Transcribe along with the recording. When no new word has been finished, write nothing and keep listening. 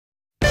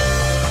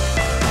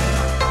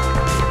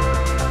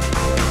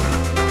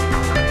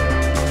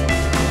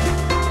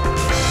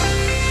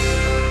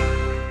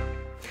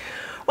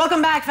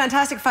Welcome back.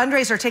 Fantastic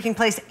fundraiser taking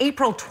place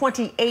April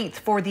 28th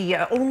for the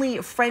only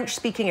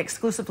French-speaking,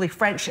 exclusively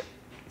French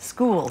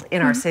school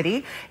in our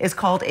city. Is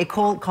called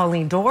Ecole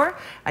Collines.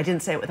 I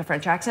didn't say it with a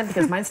French accent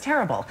because mine's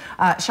terrible.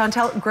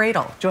 Chantal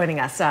Gradle joining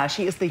us.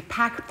 She is the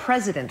PAC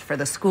president for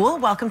the school.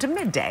 Welcome to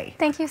Midday.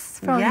 Thank you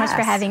so much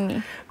for having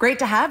me. Great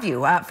to have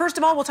you. First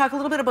of all, we'll talk a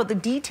little bit about the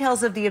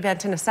details of the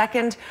event in a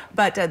second,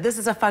 but this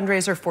is a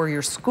fundraiser for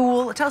your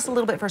school. Tell us a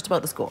little bit first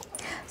about the school.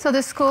 So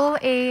the school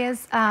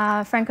is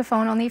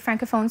Francophone, only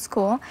Francophone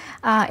school.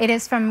 It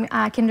is from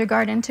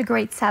kindergarten to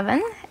grade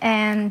 7,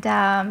 and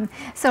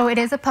so it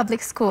is a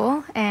public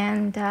school,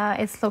 and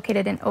it's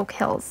located in Oak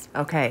Hills.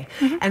 Okay.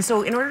 And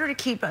so in order to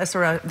keep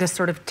this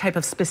sort of type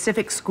of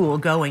specific school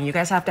going, you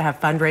guys have to have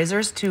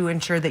fundraisers to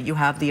ensure that you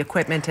have the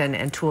equipment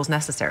and tools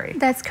necessary.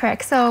 That's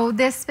correct. So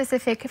this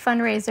specific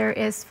fundraiser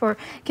is for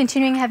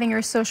continuing having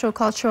your social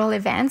cultural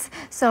events.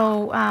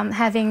 So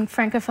having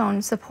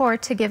Francophone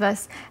support to give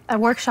us a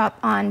workshop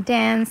on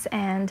dance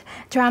and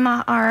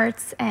drama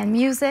arts and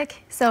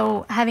music.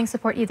 So having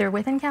support either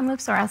within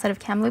Kamloops or outside of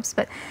Kamloops,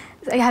 but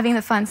having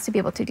the funds to be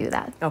able to do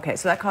that. Okay,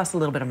 so that costs a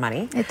little bit of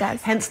money. It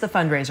does. Hence the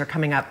fundraiser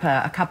coming up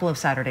a couple of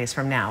Saturdays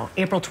from now.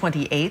 April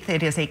 28th,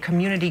 it is a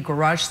community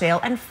garage sale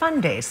and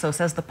fun day, so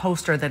says the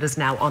poster that is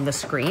now on the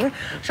screen.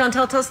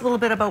 Chantal, tell us a little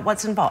bit about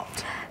what's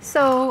involved.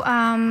 So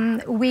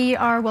we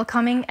are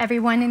welcoming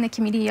everyone in the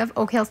community of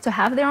Oak Hills to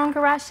have their own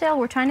garage sale.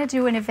 We're trying to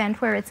do an event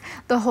where it's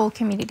the whole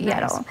community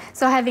at all.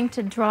 So having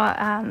to draw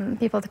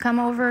people to come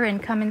over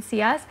and come and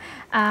see us.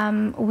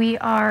 We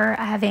are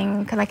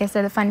having, like I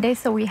said, a fun day.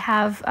 So we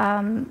have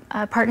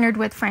partnered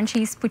with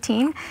Frenchie's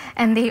Poutine,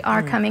 and they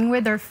are coming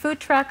with their food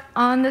truck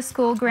on the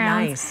school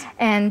grounds.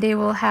 And they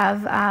will have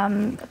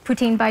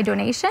poutine by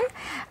donation.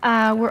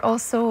 We're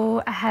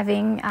also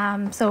having,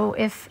 so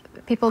if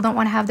people don't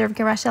want to have their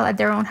garage sale at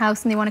their own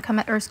house and they want to come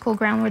at our school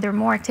ground where there's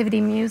more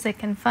activity,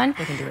 music, and fun,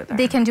 they can do it there.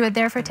 They can do it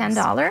there for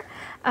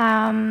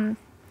 $10.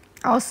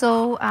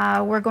 Also,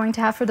 we're going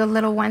to have for the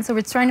little ones, so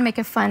we're trying to make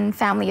a fun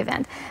family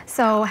event.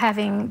 So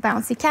having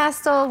bouncy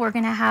castle, we're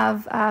going to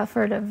have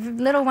for the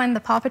little one, the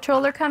Paw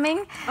Patrol are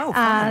coming. Oh,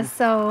 fun.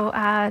 So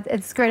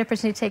it's a great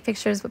opportunity to take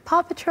pictures with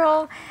Paw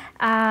Patrol.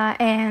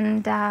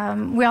 And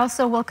we're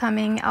also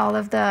welcoming all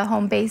of the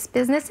home-based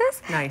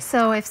businesses. Nice.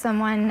 So if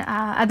someone,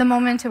 at the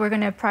moment, we're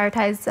going to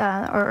prioritize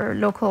our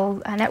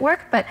local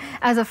network, but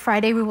as of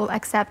Friday, we will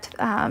accept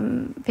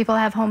people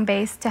have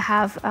home-based to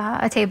have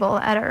a table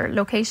at our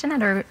location,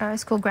 at our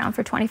school ground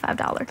for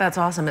 $25. That's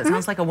awesome. It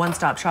sounds like a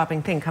one-stop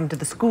shopping thing. Come to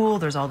the school,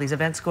 there's all these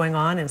events going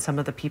on, and some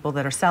of the people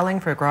that are selling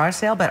for a garage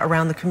sale, but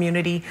around the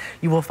community,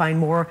 you will find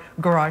more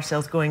garage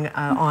sales going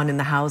on in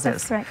the houses.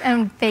 That's correct.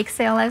 And bake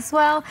sale as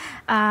well.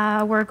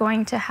 We're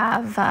going to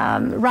have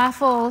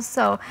raffles,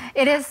 so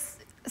it is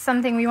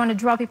something we want to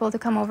draw people to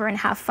come over and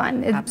have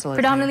fun. Absolutely.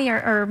 Predominantly,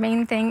 our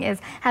main thing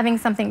is having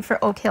something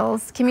for Oak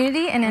Hills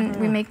community, and then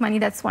we make money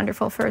that's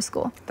wonderful for a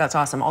school. That's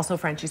awesome. Also,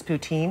 Frenchie's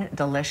Poutine,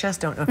 delicious.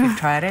 Don't know if you've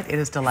tried it. It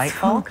is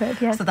delightful. So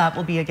good, yes. So that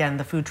will be, again,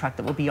 the food truck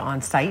that will be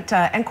on site.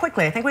 And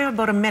quickly, I think we have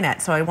about a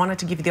minute, so I wanted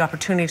to give you the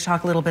opportunity to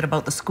talk a little bit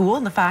about the school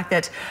and the fact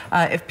that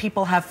if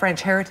people have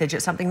French heritage,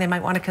 it's something they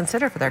might want to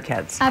consider for their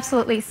kids.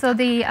 Absolutely. So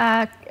the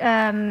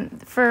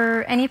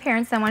for any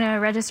parents that want to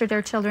register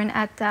their children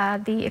at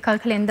the Ecole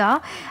Collines,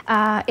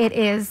 it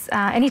is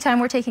anytime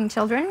we're taking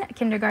children,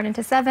 kindergarten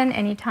to 7,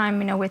 anytime,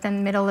 within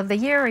the middle of the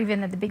year or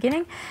even at the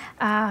beginning.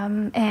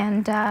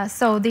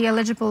 So the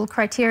eligible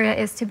criteria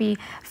is to be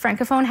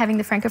Francophone, having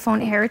the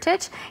Francophone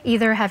heritage,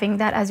 either having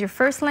that as your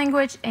first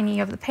language, any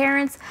of the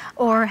parents,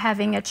 or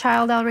having a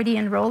child already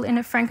enrolled in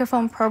a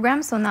Francophone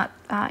program, so not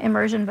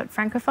immersion but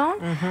Francophone,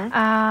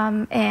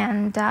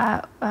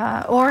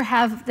 or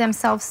have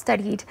themselves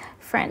studied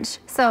French.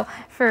 So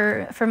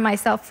for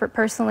myself,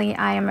 personally,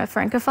 I am a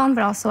Francophone,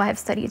 but also I have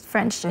studied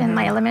French in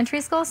my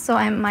elementary school, so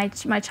my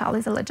child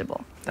is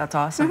eligible. That's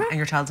awesome. And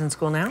your child's in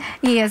school now?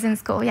 He is in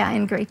school, yeah,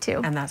 in grade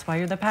 2. And that's why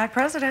you're the PAC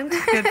president.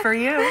 Good for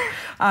you.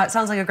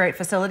 Sounds like a great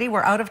facility.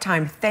 We're out of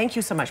time. Thank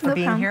you so much for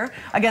being here.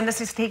 Again,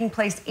 this is taking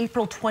place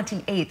April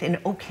 28th in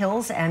Oak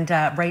Hills and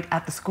right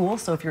at the school.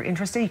 So if you're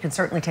interested, you can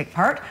certainly take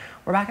part.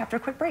 We're back after a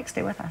quick break.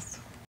 Stay with us.